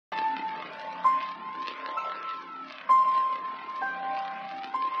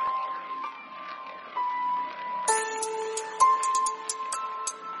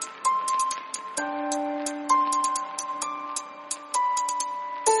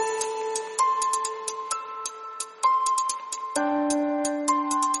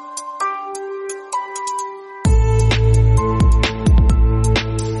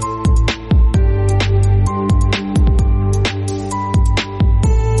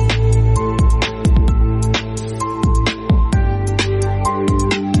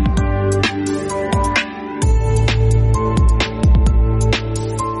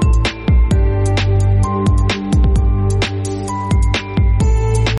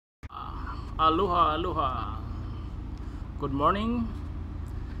Aloha, aloha. Good morning,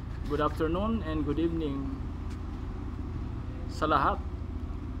 good afternoon, and good evening sa lahat.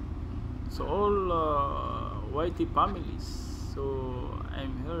 So all YT families. So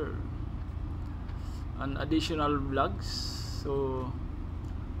I'm here on additional vlogs. So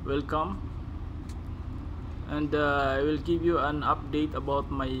welcome, and I will give you an update about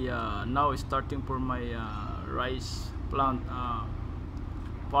my now starting for my rice plant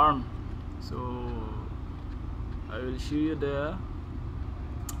farm. So I will show you there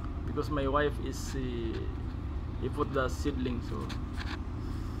because my wife is he put the seedling. So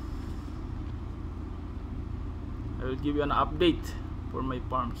I will give you an update for my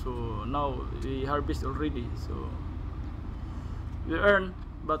farm. So now we harvest already, so we earn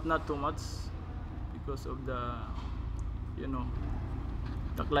but not too much because of the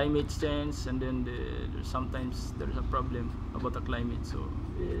the climate change, and then sometimes there's a problem about the climate. So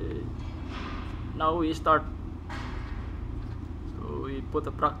now we start. So we put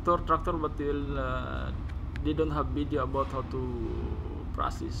a tractor, but they don't have video about how to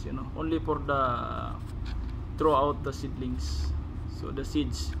process, only for the throw out the seedlings, so the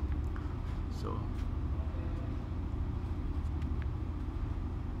seeds. So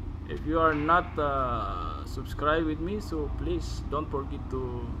if you are not subscribed with me, so please don't forget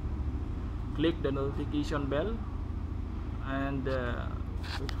to click the notification bell and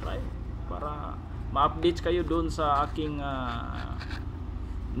subscribe para ma-update kayo doon sa aking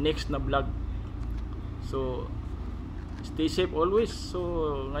next na vlog. So stay safe always. So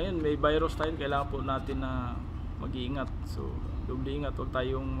ngayon may virus tayo, kailangan po natin na mag-iingat. So doble ingat, huwag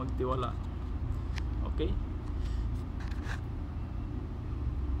tayong magtiwala. Okay?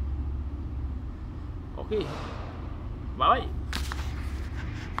 Okay. Bye-bye.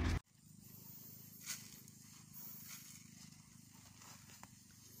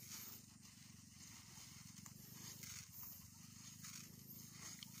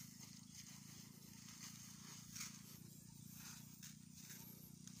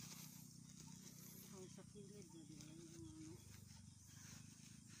 Sa kilid na din yung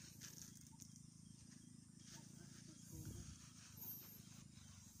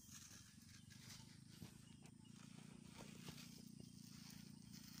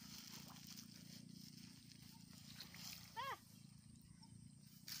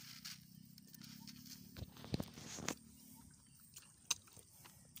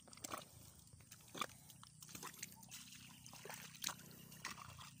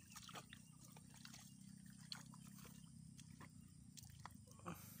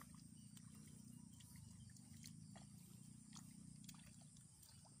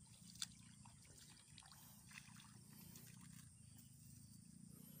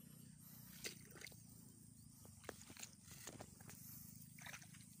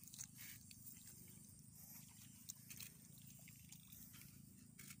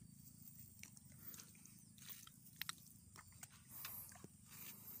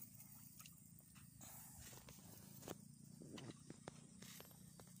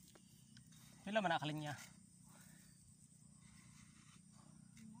Pila man nakalin niya.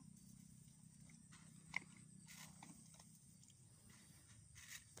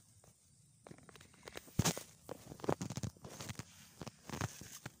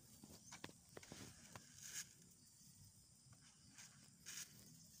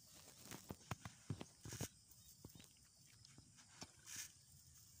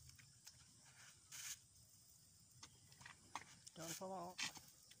 Jangan pa mo.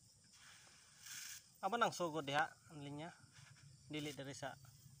 Aba nang sugod diha ang linya. Dili diri sa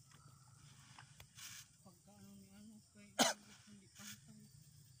pagkaano ni kay hindi pantay.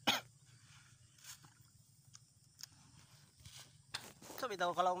 sabi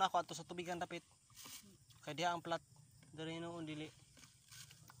daw kalaong nako ato sa tubigan dapit. Kay diha ang plat diri noon dili.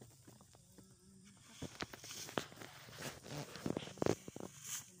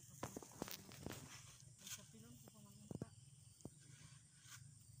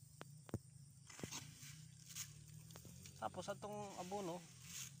 Tapos atong abono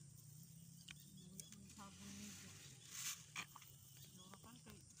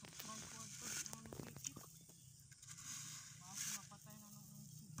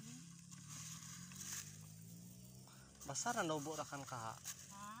basta na naubo ra kan ka.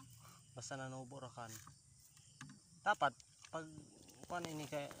 Basta na naubo ra kan. Dapat pag kuan ini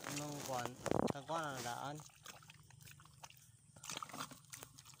kay anong kuan, tagkuan na daan.